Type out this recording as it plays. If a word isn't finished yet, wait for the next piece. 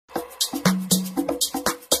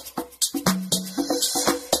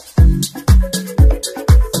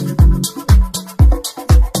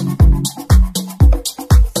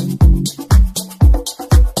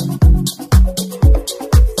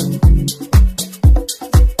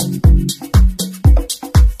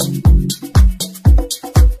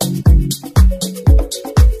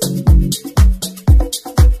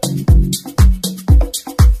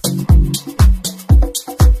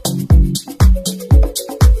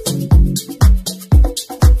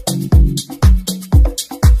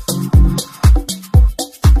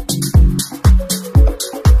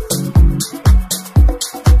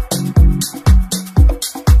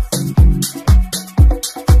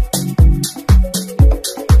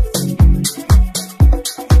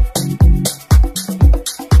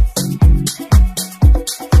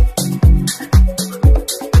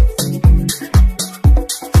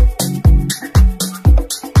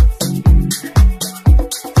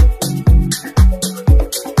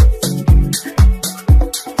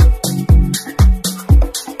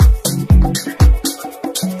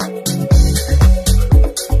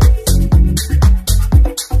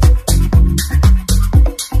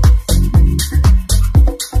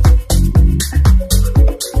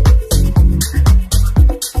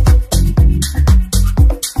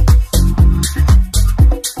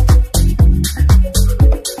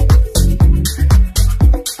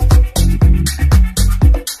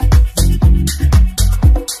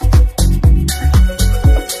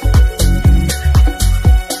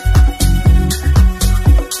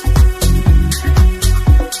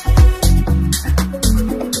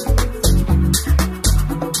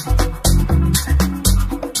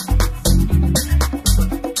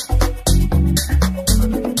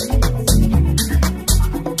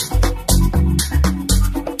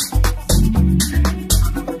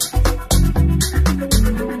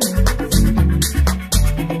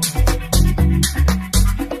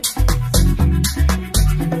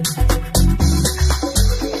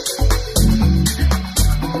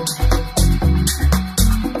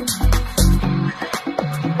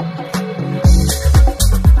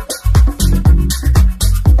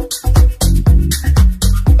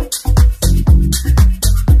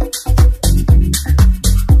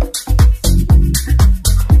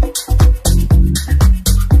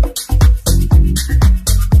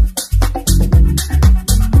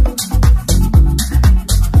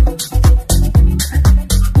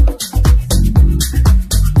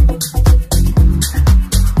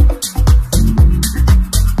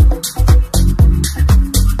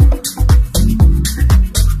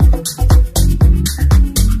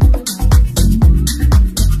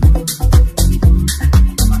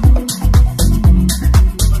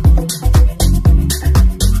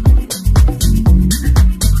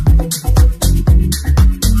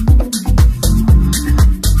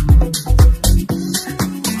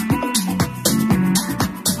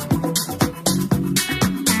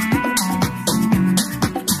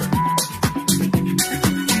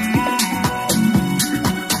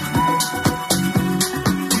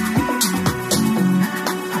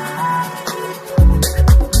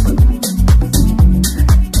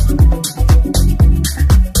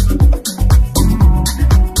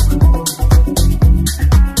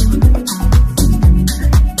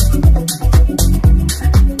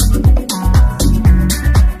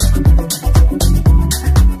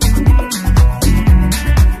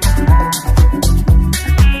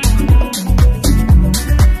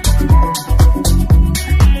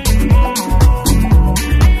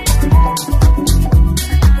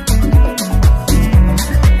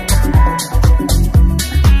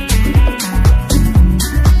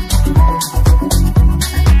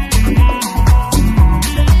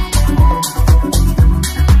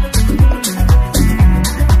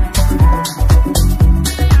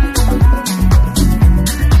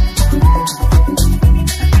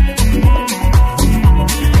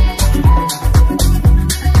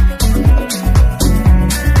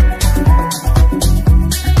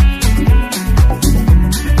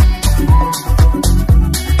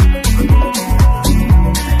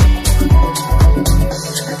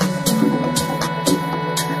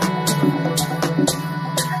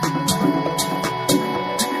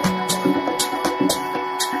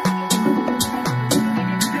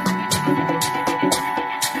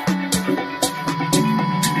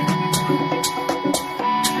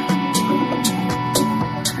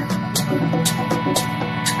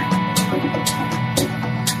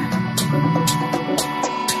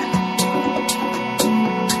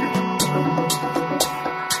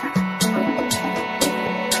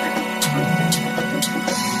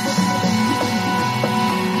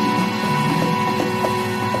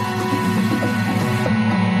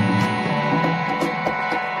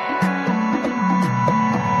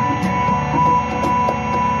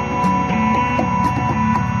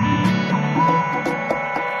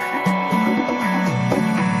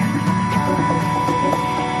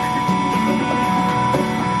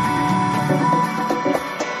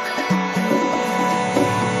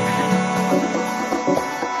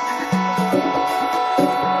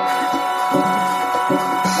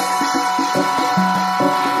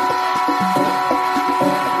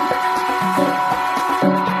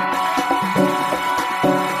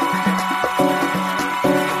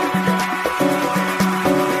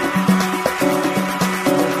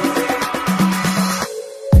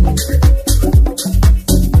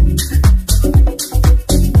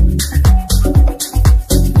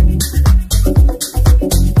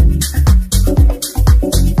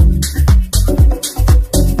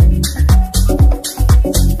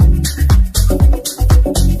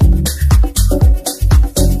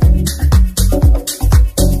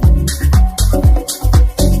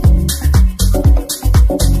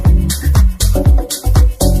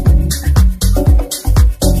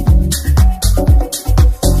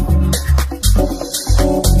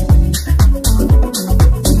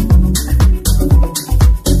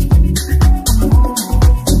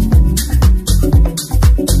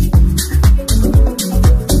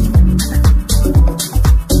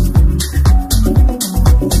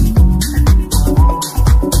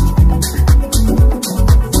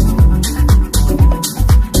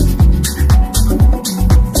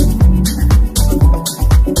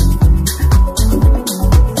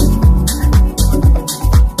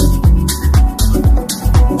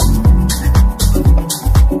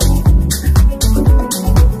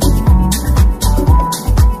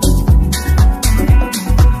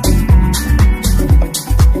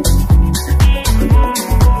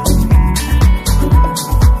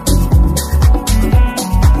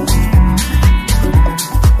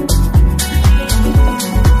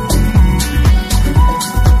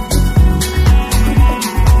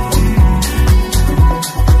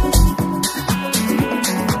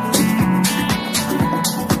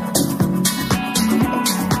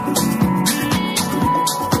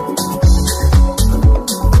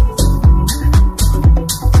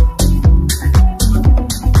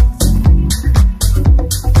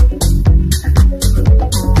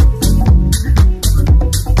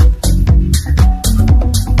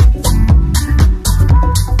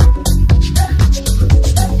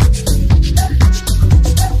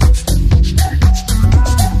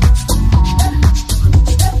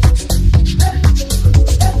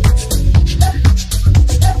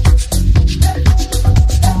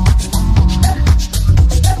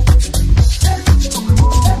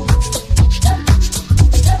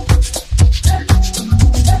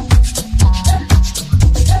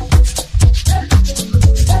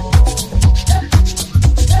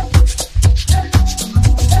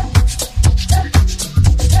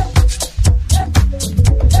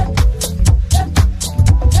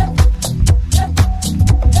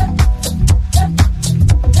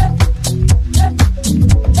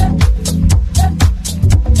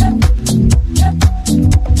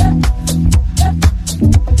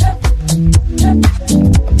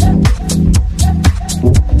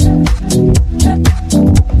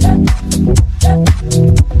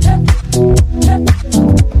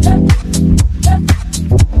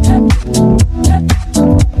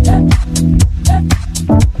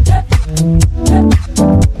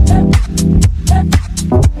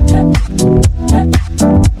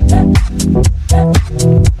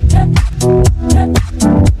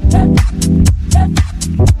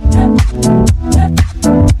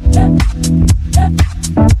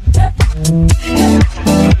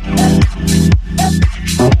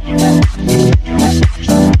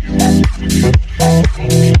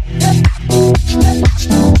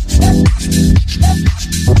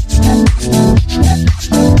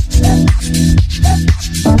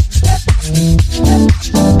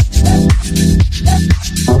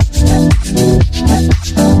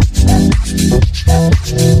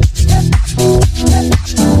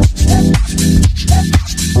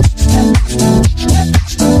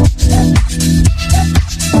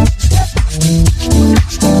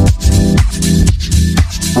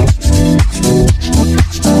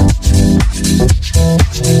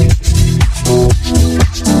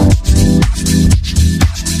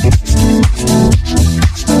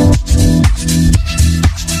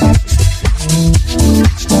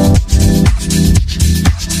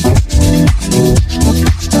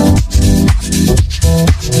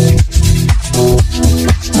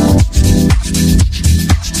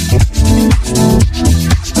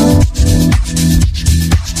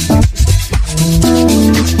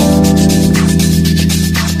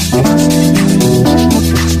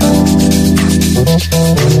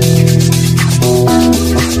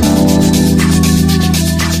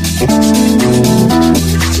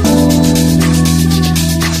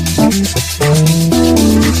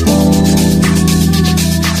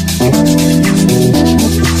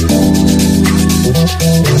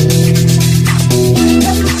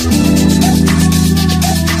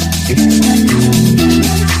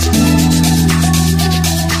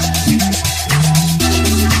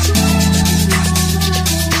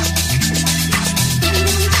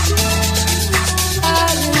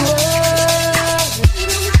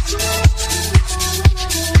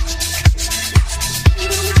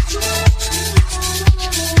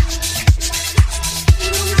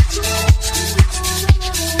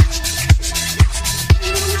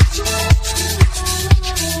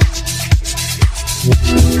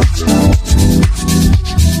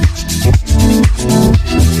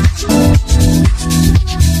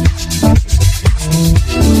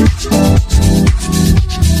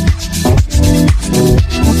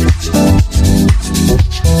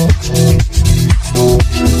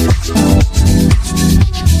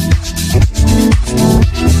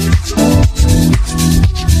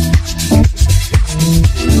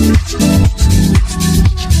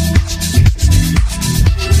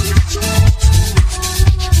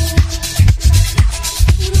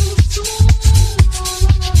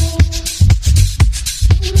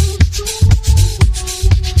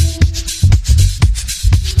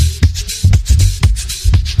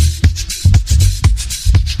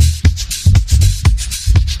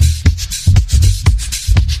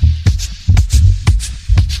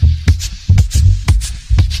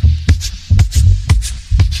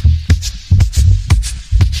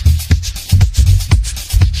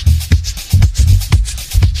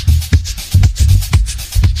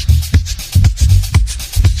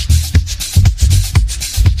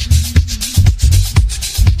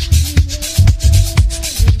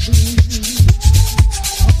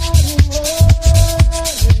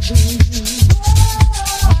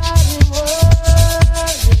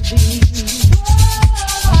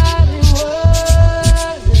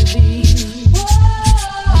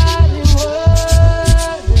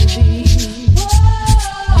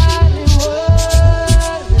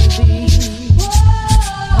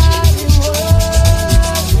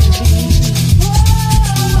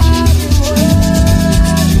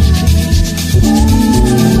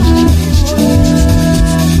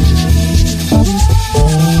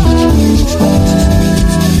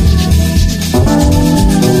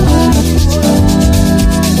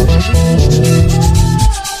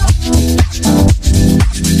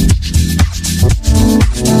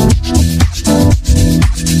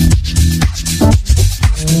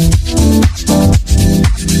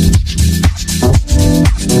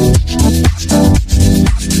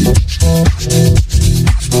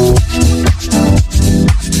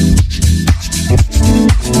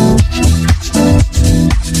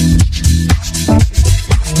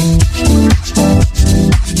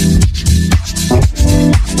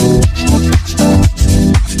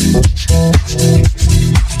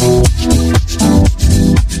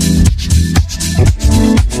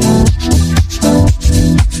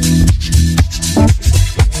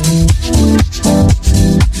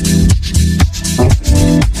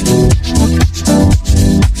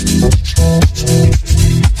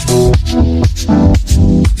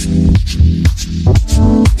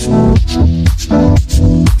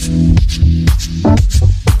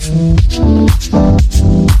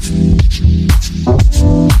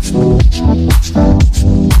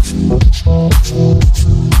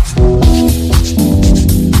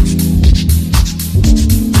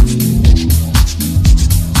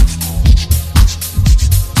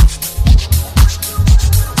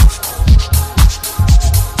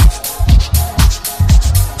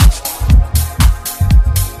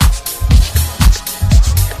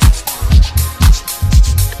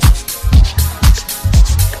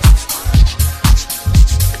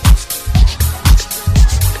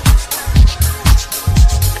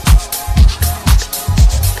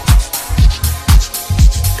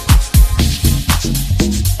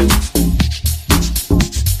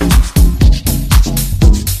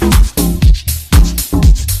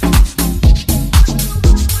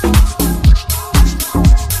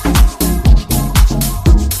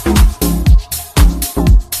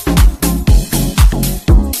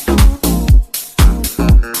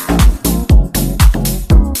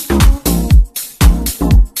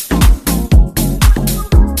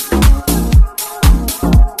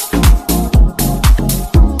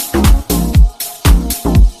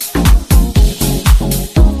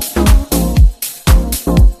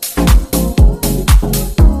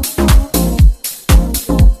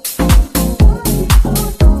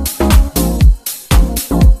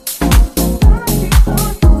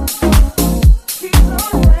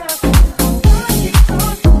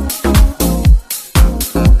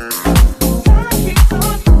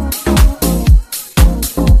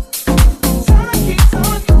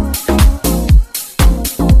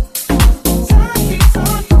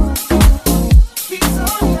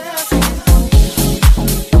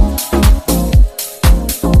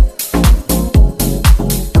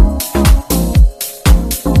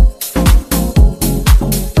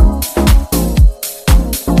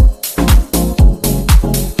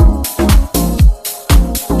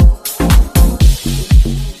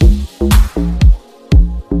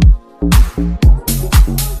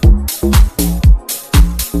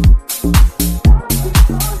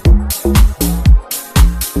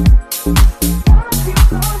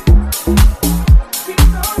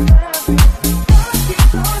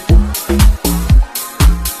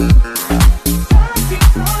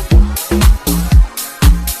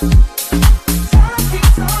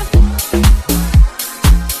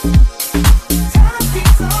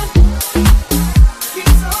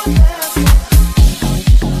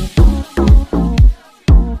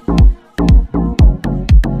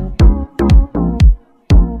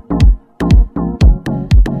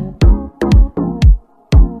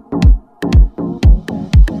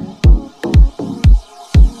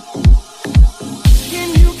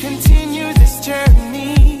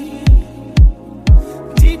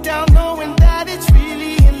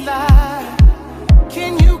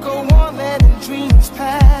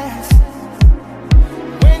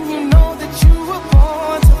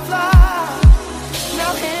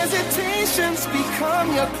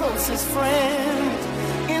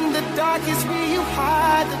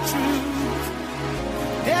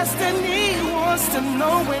destiny wants to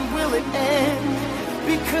know when will it end,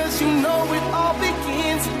 because you know it all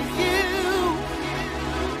begins with you.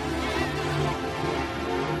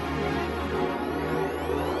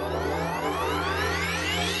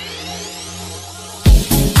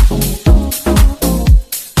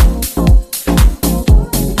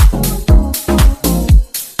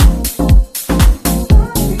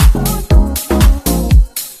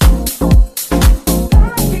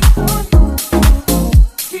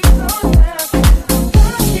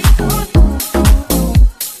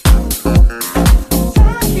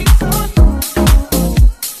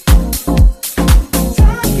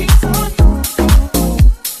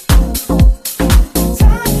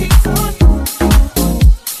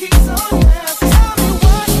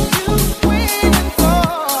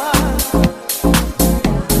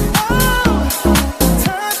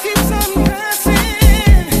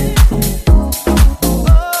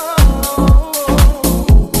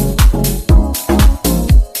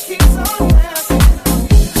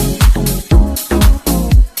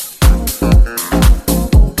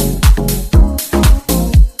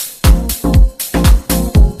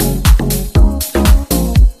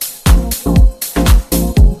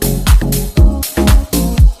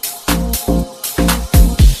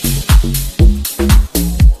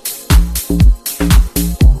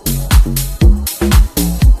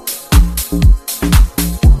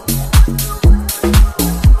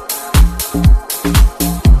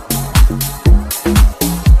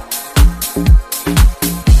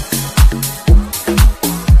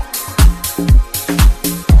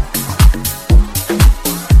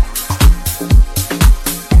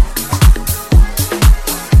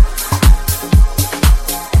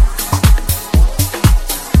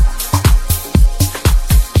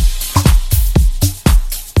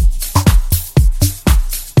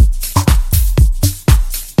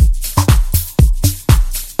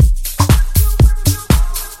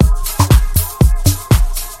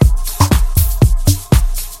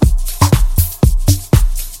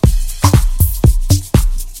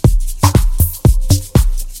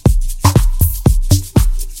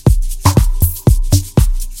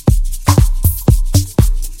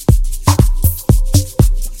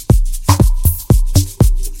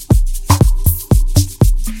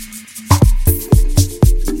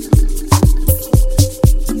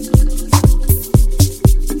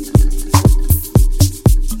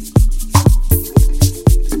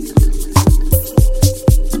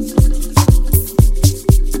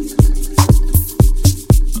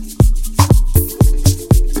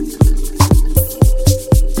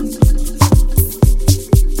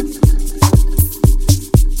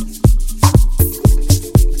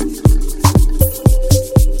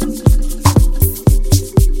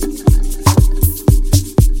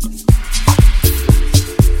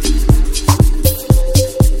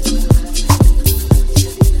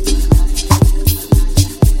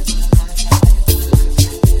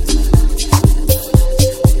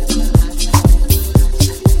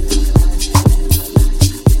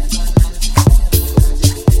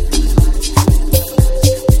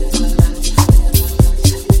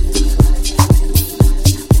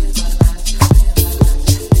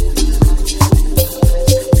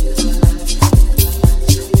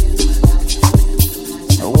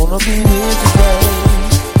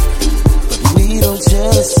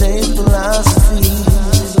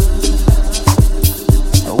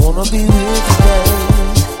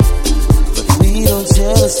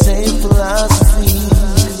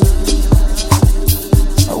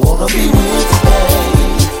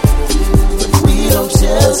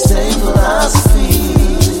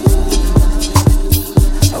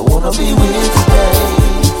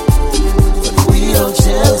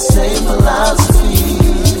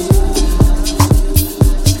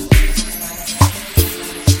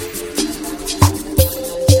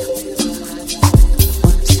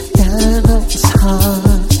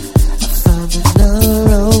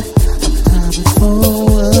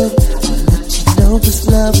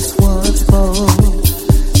 Love is once more.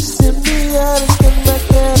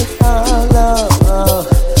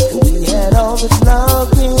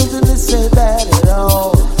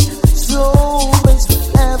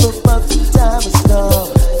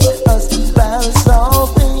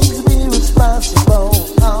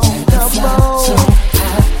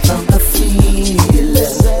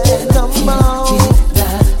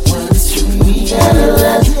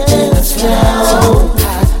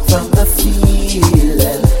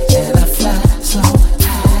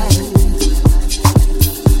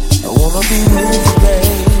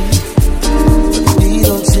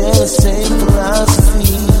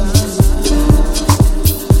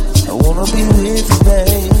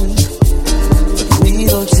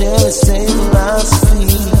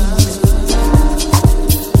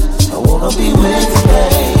 be with you,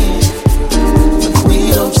 babe. But we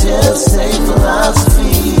don't share the same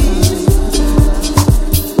philosophy.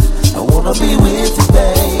 I wanna be with you,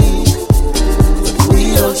 babe. But we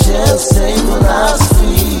don't share the same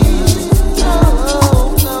philosophy. No,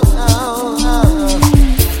 no, no, no.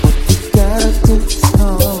 What we gotta do is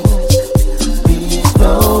home. Being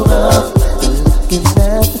grown up and looking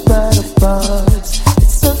at the brighter parts.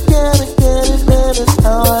 It's so kinda getting better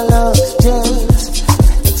how our love's changed.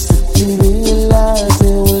 It's simply realized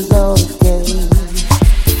it was all a game.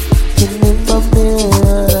 And in my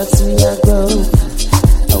mirror I see our growth.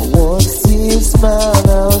 I wanna see you smile,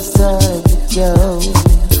 now it's time to go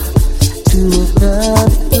to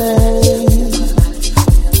another place.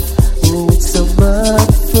 Oh, it's so much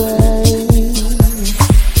afraid.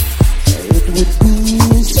 It would be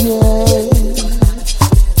a shame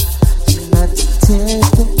not to take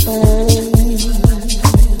the pain.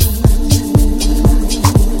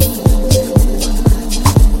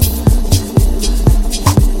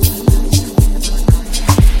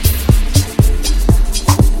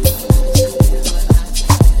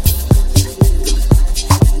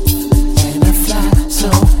 And I fly so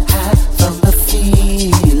high from the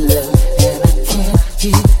feeling, and I can't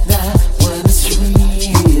deny when it's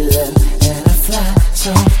real. And I fly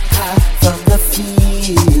so high from the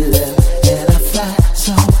feeling, and I fly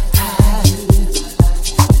so high.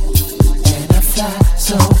 And I fly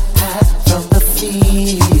so high from the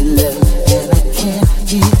feeling, and I can't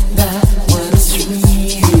deny when it's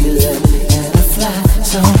real. And I fly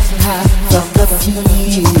so high from the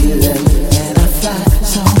feeling, and I fly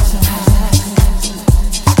so high.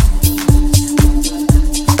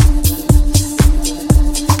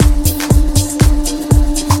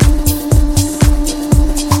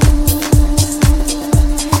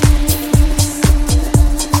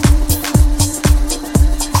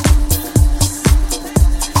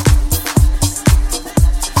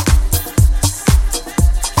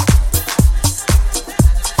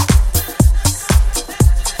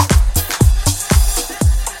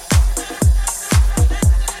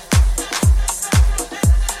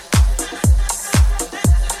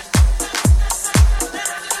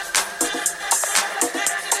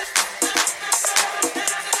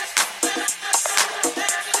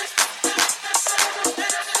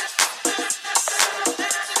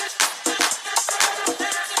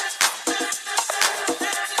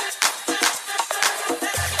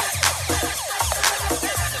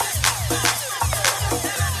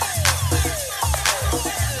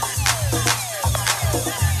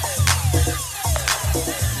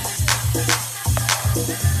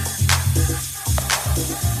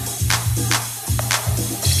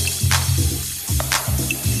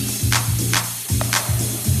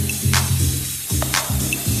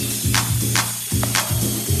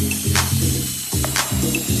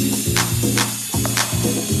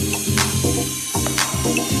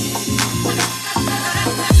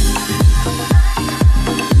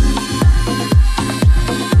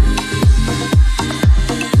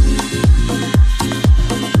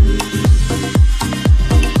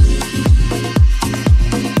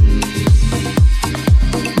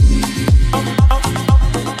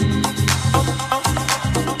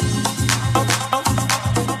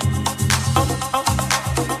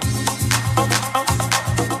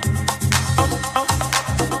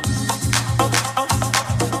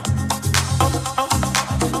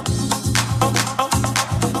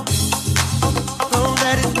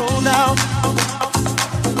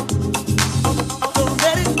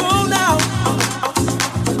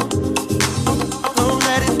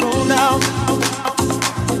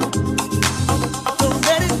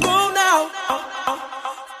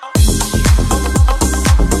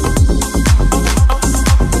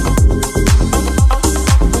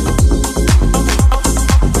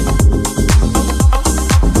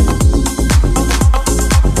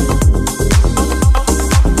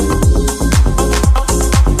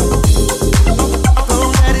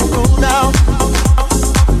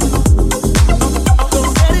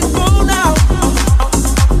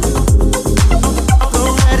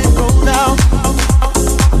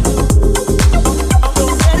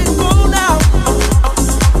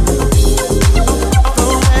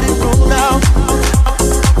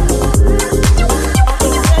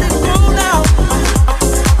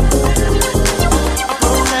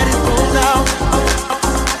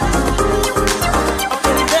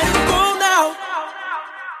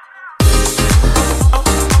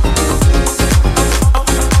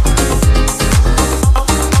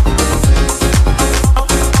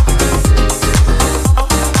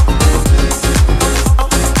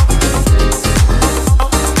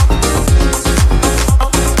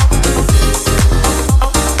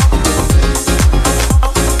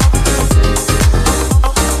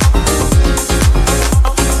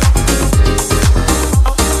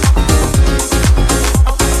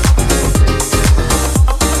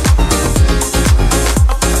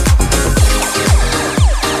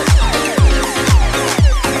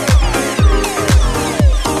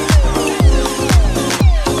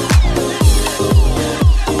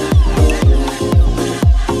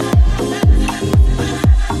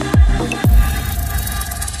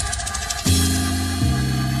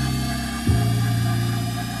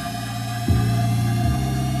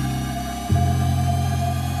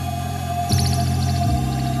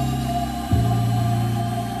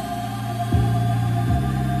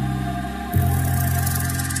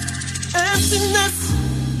 Emptiness,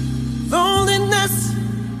 loneliness,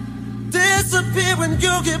 disappear when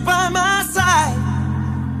you get by my side.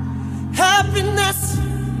 Happiness,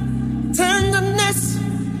 tenderness,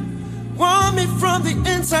 want me from the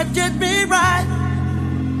inside, get me right.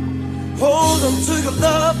 Hold on to your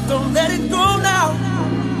love, don't let it go now.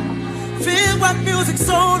 Feel what music,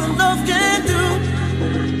 soul, and love can do.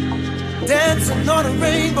 Dancing on a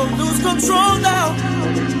rainbow, lose control now.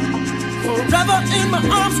 Forever in my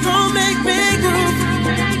arms, come make me groove.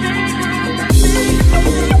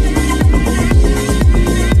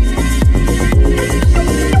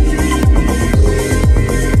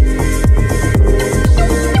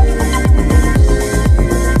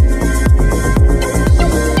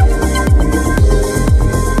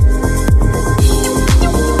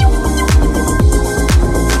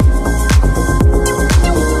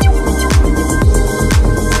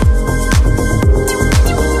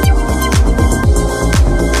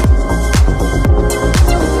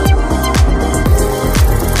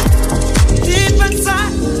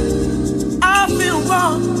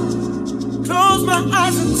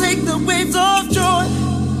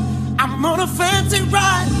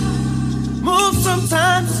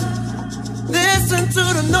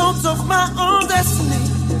 Of my own destiny.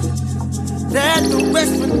 Let the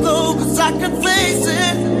west wind blow, cause I can face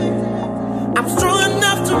it. I'm strong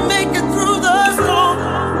enough to make it through the storm.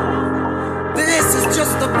 This is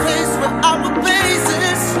just a place where our base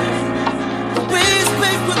is. The way it's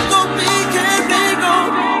paved with gold, we can be gone.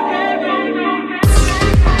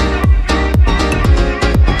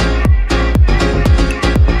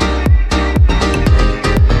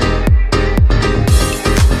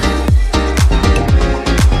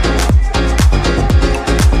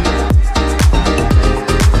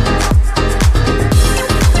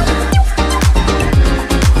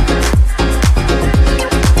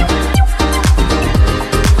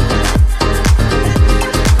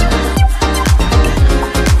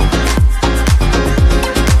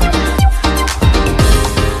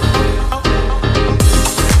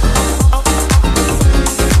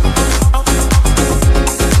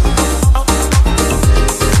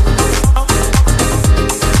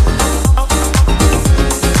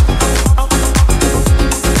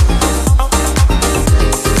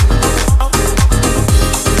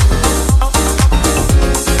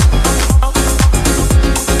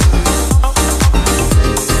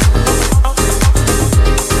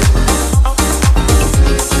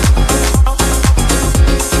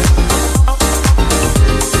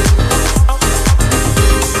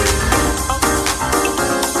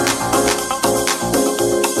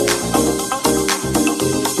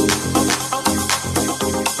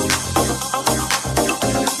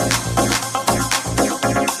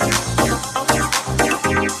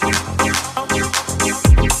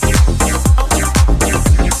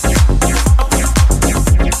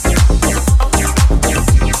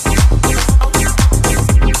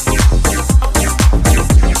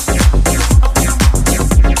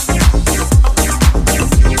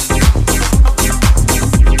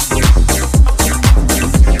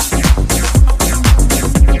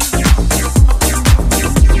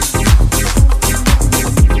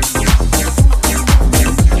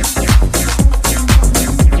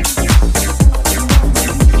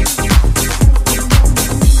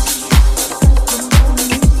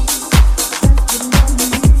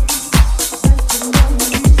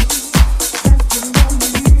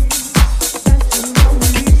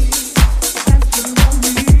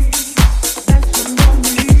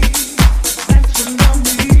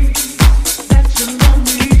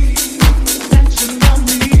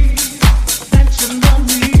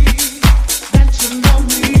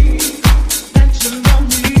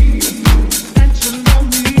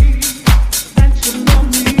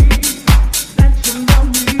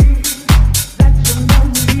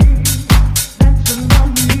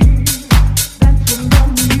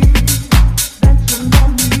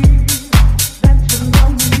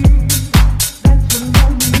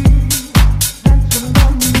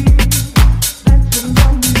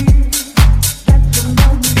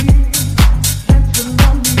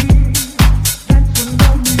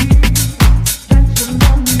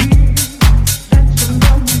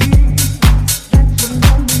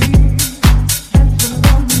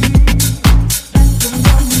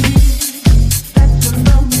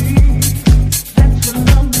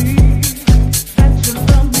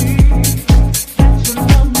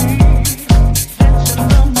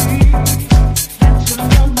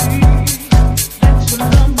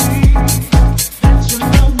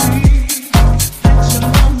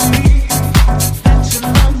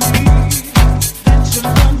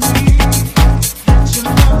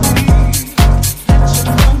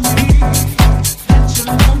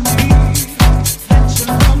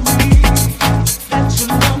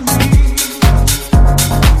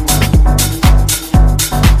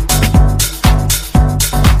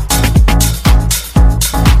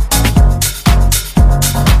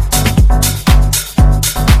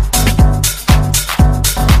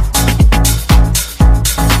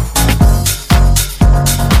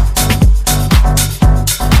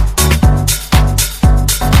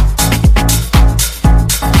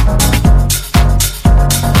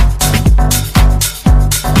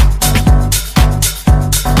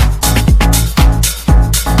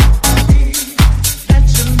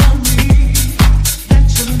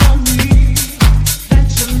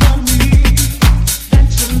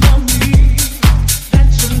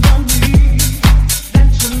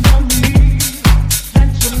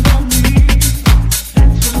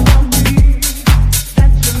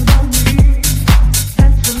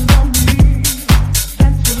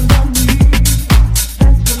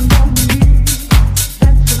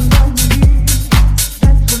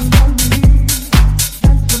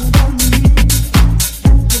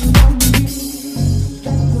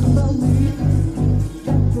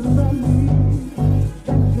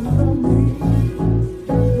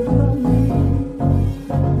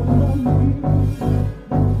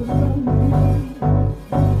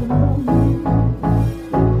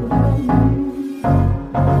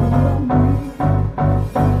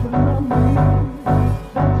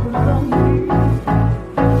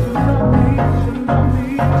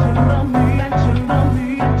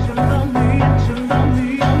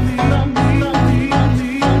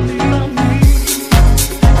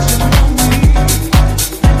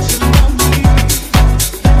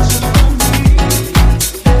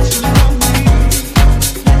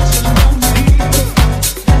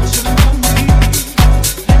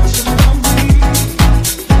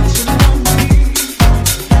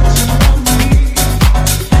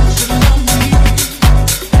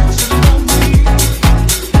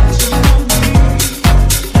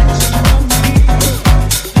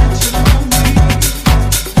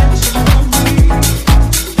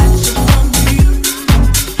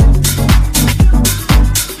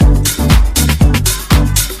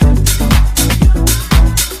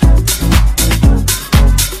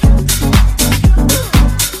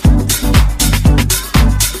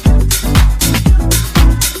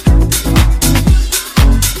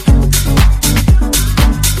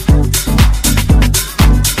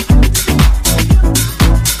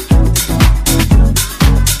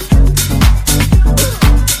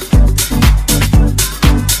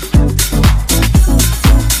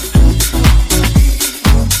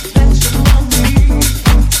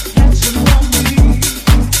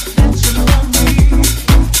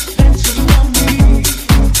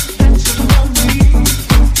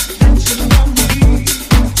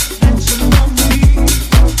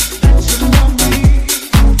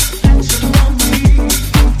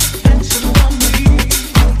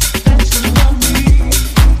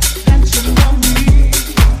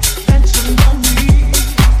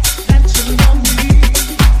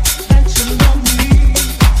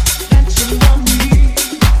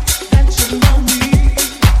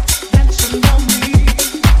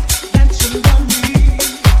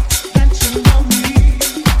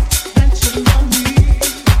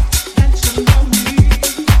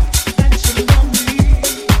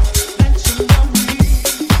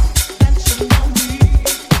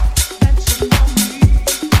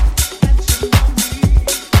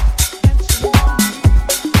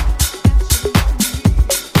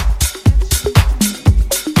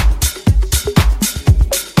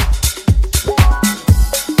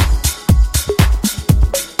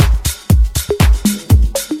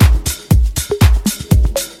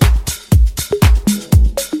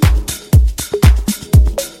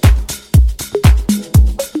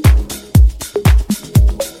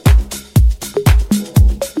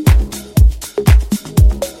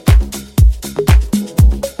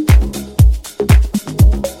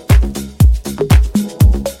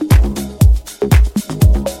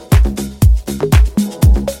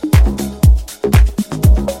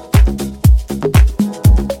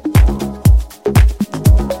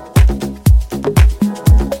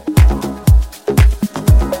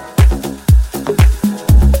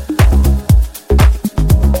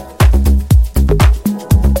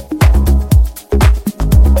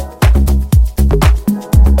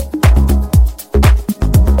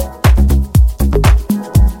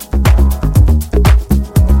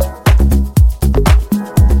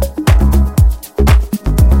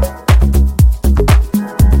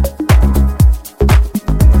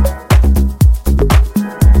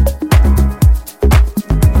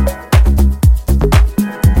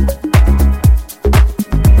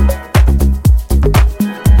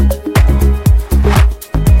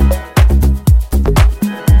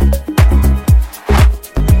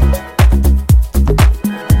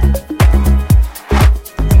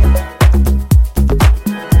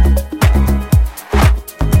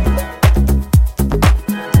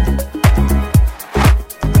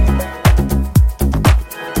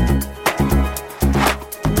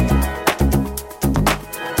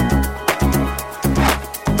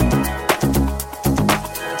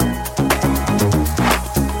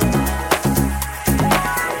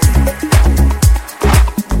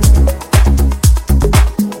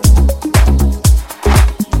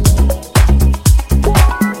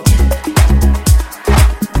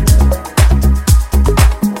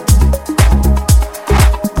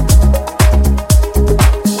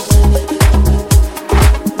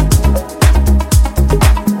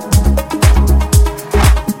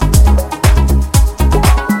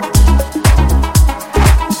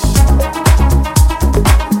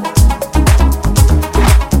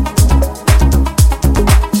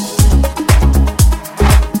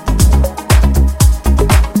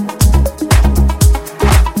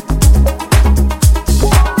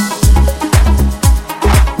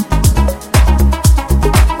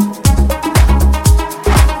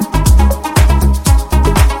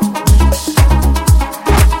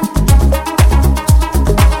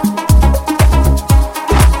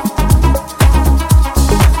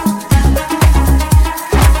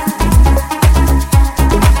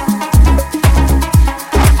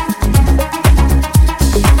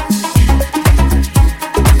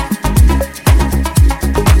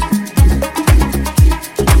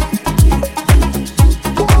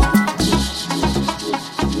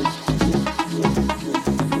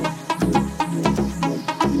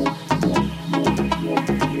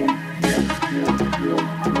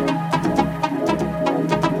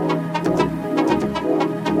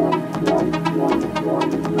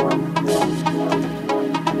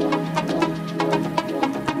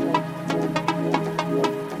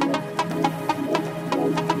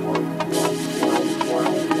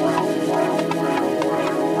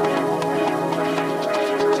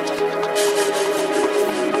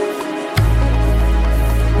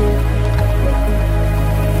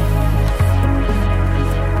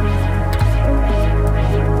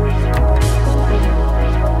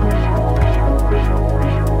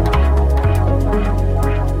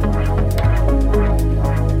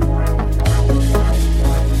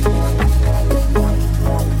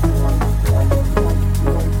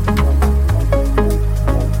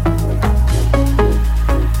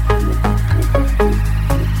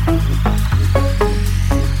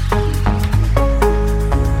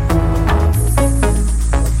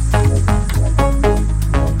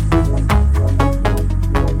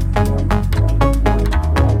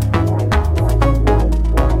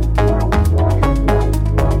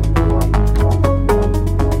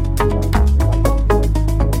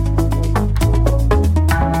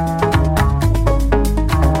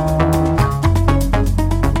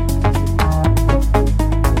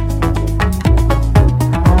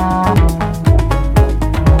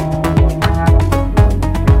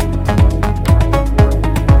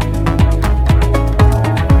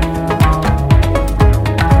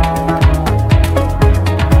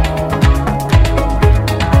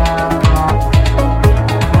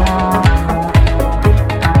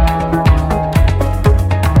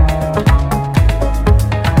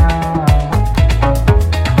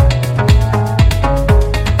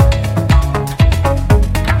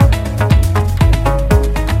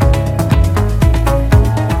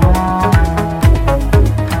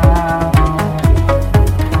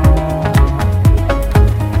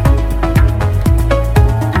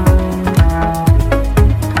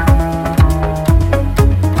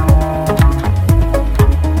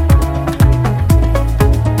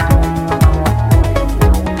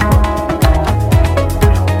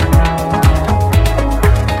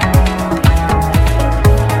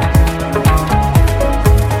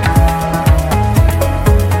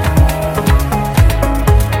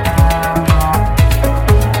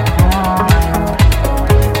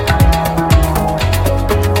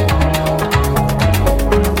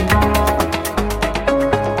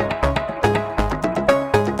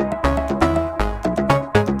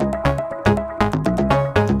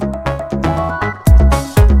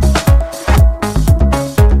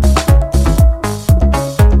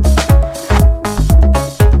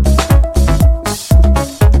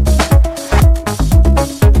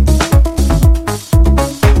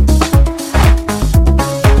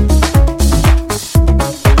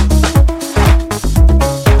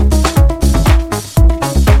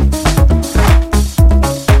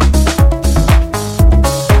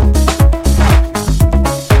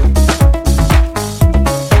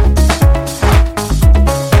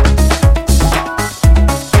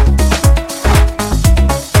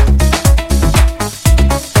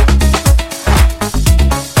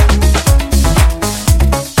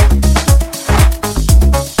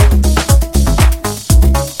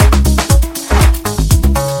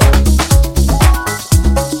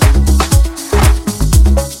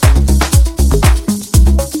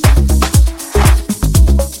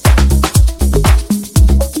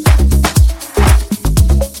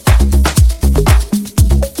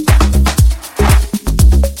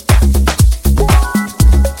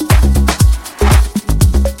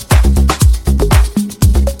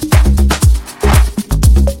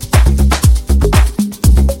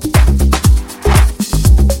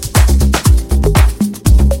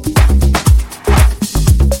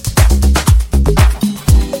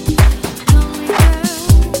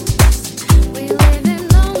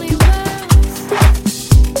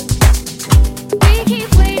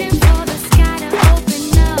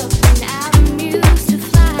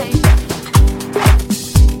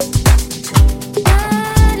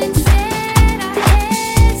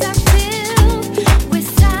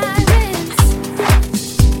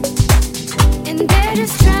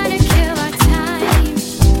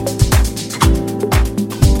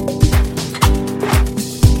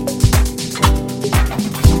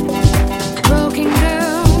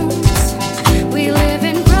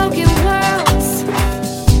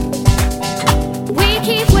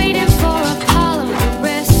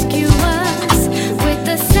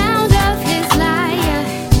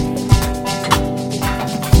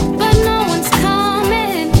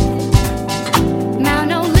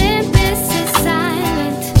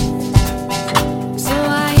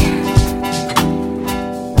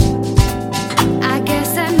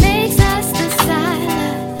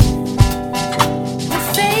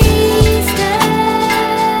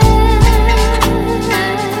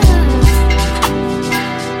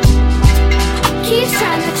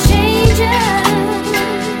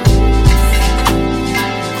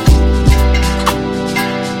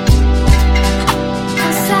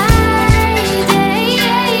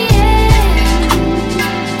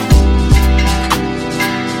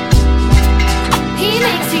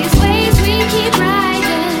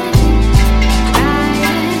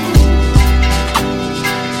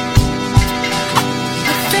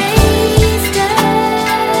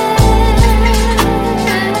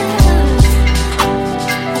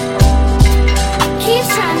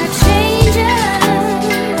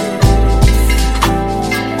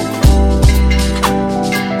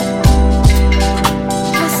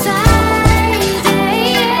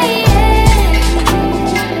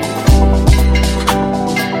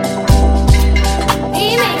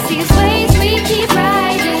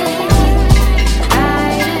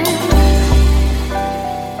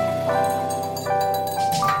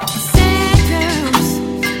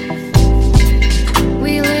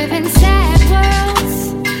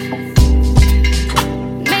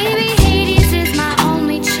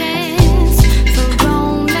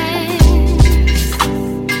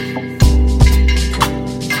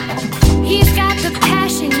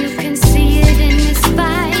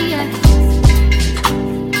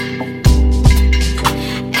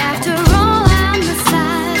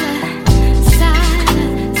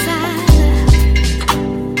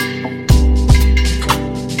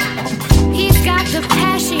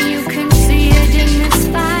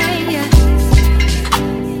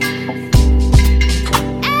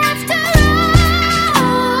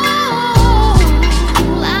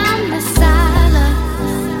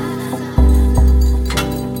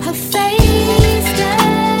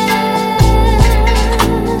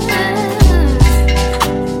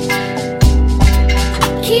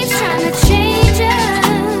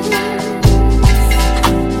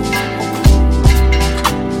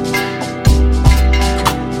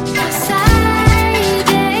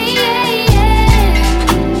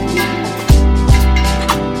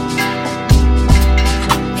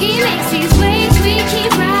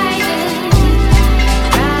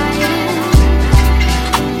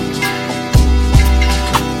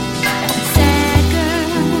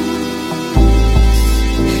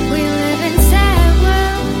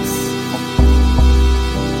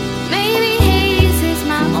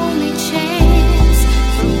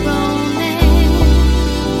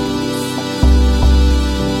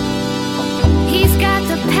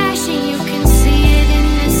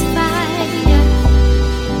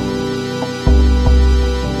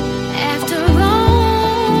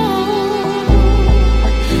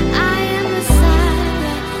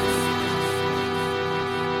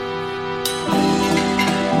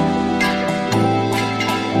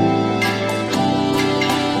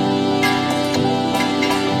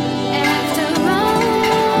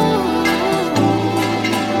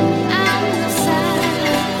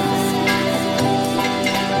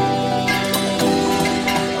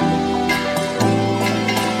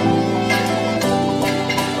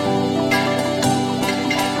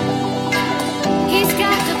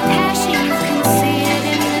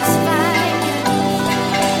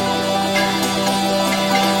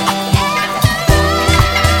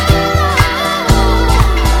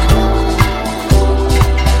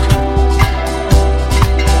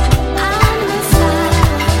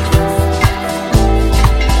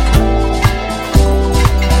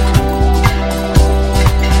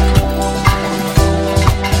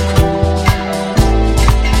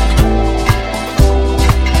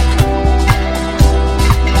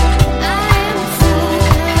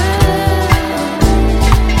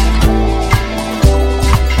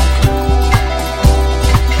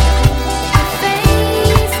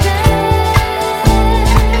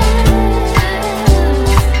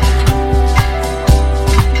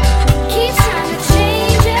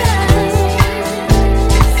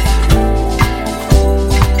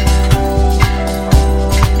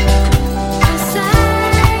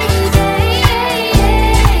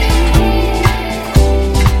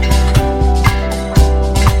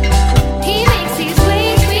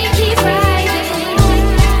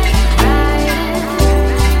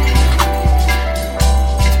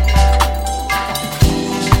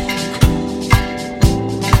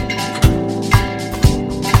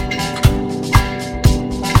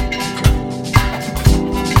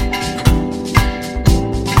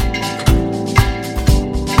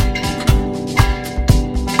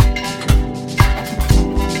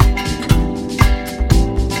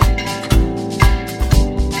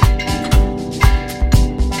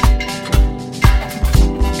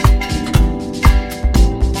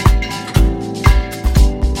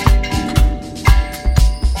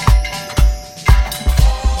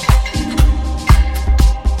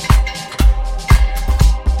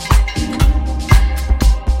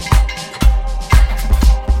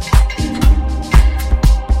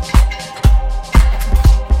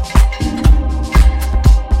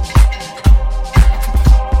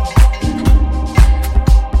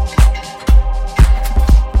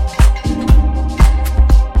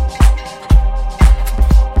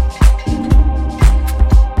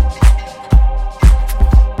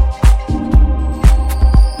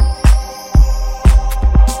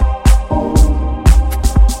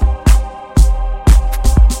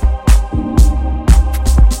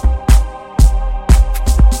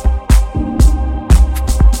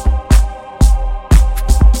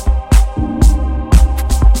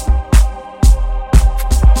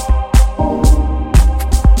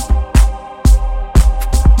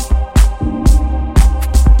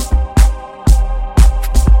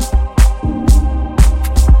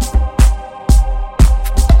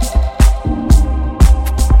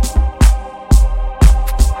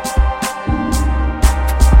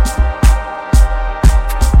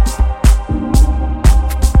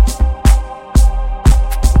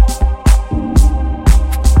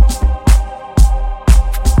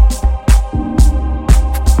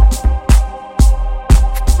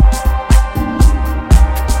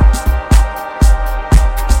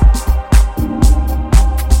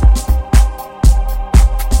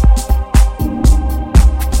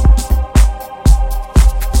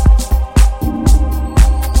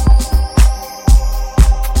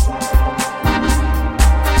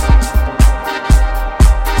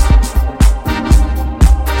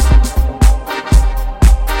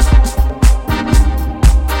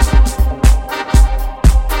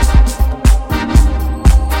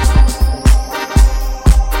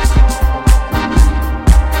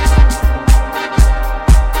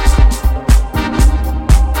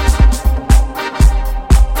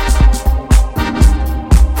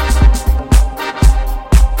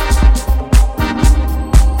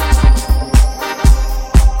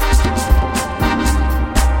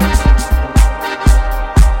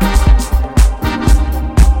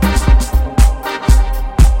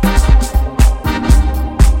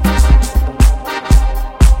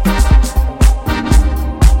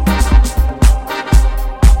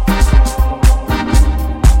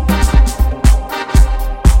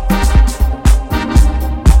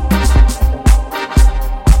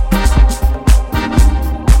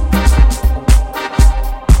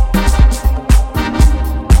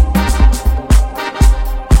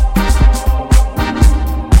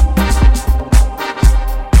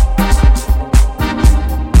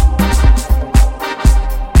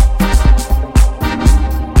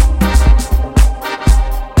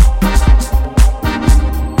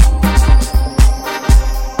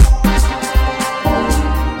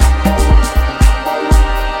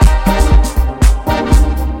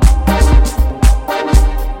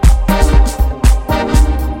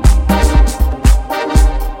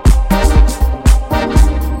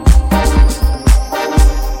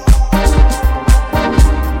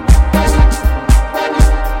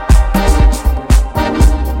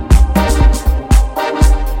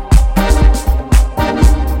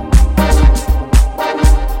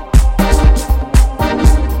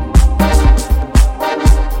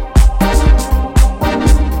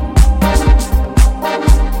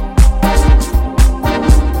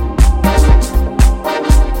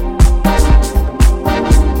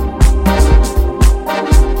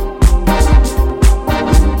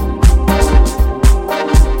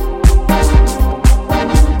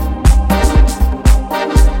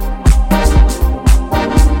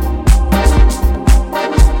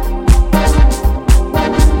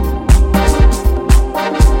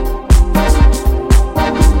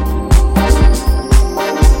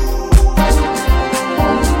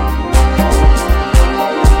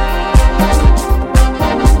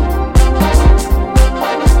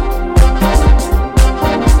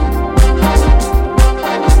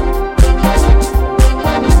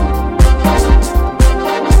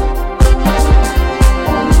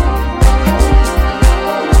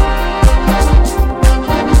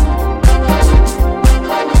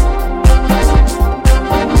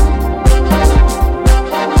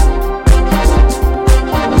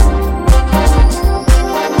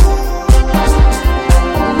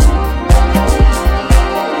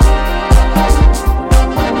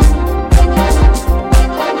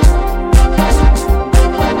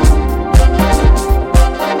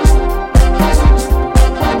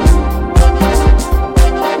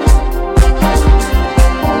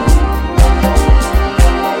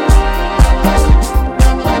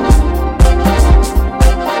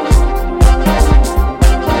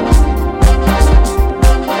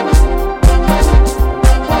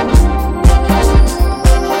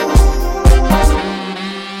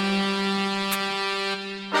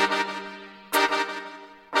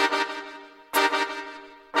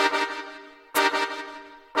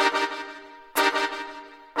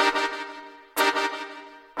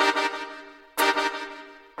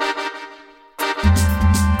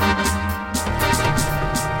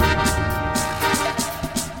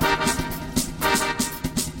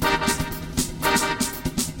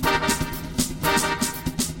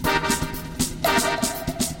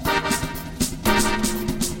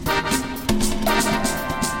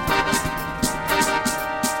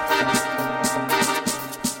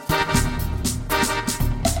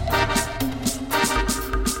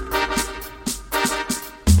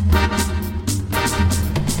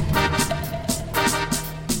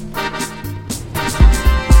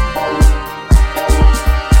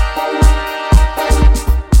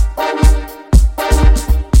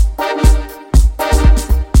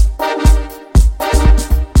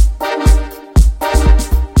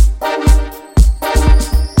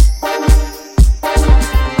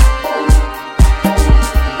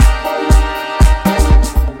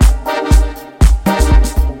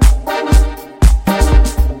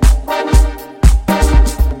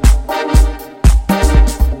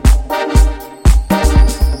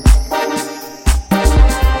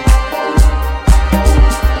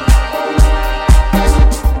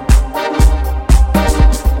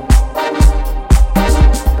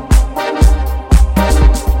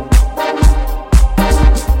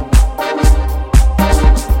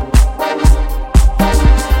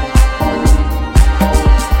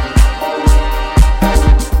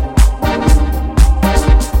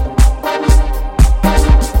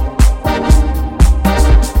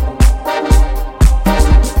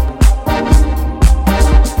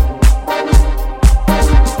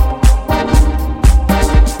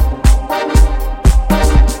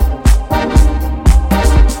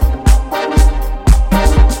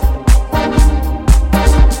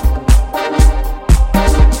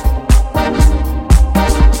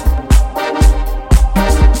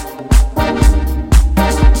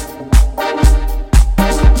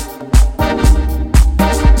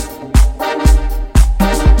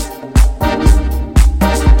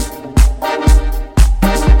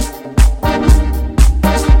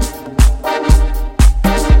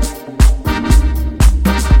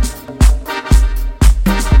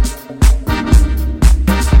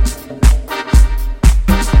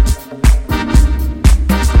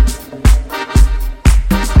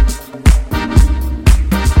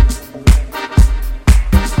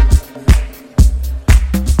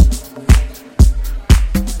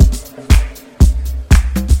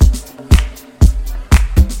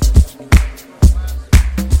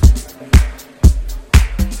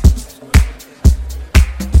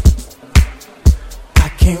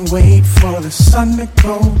 sun to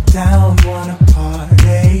go down, wanna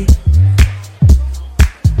party.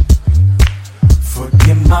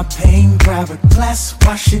 Forget my pain, grab a glass,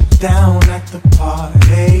 wash it down at the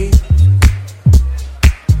party.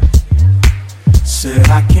 Said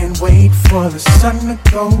I can't wait for the sun to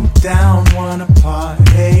go down, wanna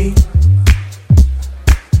party.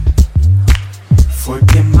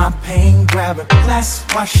 Forget my pain, grab a glass,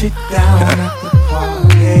 wash it down at the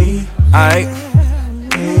party. Aight.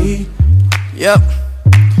 Hey. Yep.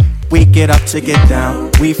 We get up to get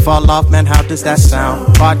down. We fall off, man, how does that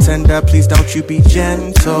sound? Bartender, please don't you be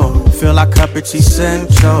gentle. Feel our cup, it's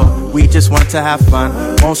essential. We just want to have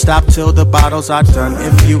fun. Won't stop till the bottles are done.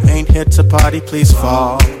 If you ain't here to party, please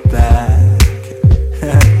fall back.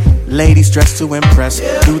 Ladies dressed to impress.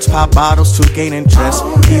 Dudes pop bottles to gain interest.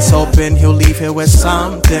 He's hoping he'll leave here with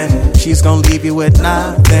something. She's gonna leave you with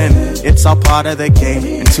nothing. It's all part of the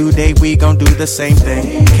game. And today we gon' do the same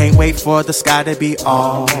thing. Can't wait for the sky to be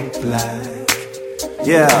all black.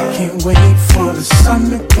 Yeah. Can't wait for the sun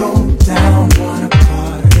to go down, wanna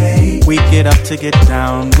party. We get up to get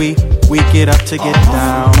down. We get up to get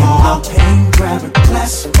down. All pain, grab a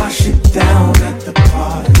glass, wash it down at the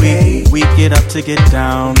party. We get up to get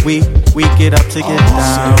down. We get up to get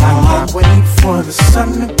down. I can't wait for the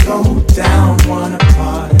sun to go down, wanna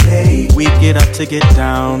party. We get up to get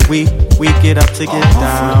down. We get up to get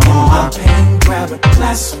down. All pain, grab a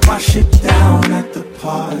glass, wash it down at the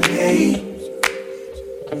party.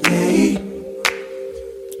 Yeah.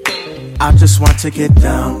 I just want to get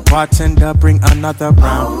down. Bartender, bring another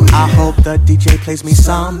round. I hope the DJ plays me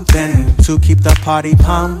something to keep the party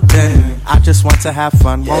pumping. I just want to have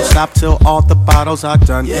fun. Won't stop till all the bottles are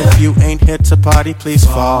done. If you ain't here to party, please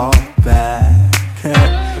fall back.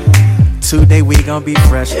 Today we gon' be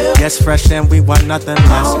fresh. Yes, fresh and we want nothing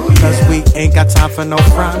less. Cause we ain't got time for no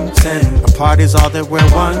frontin'. A party's all that we're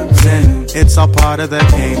wantin'. It's all part of the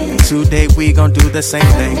game. Today we gon' do the same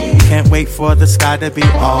thing. Can't wait for the sky to be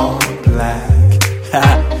all black.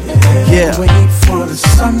 Yeah. Wait for the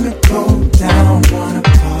sun to go down, wanna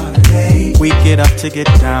party. We get up to get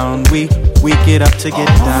down. We get up to get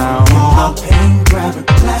down. All pain, grab a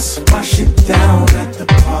glass, wash it down at the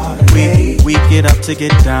party. We get up to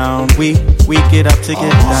get down. We get up to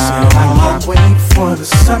get down. I can't wait for the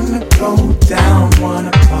sun to go down,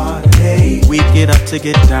 wanna party. We get up to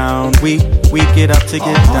get down. We get up to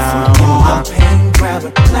get down. All pain, grab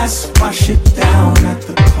a glass, wash it down at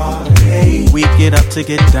the party. We get up to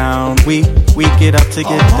get down. We get up to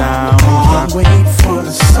get down. Can't wait for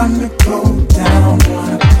the sun to go down,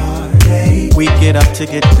 wanna party. We get up to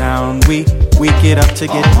get down. We get up to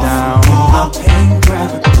get down. All pain,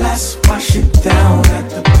 grab a glass, wash it down at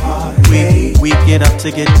the party. We get up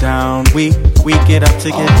to get down. We get up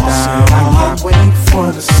to get down. I can't wait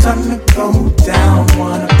for the sun to go down,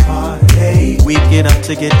 wanna party. We get up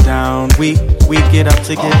to get down. We get up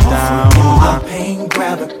to get down. All pain,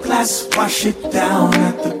 grab a glass, wash it down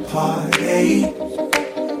at the party.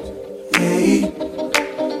 Yeah.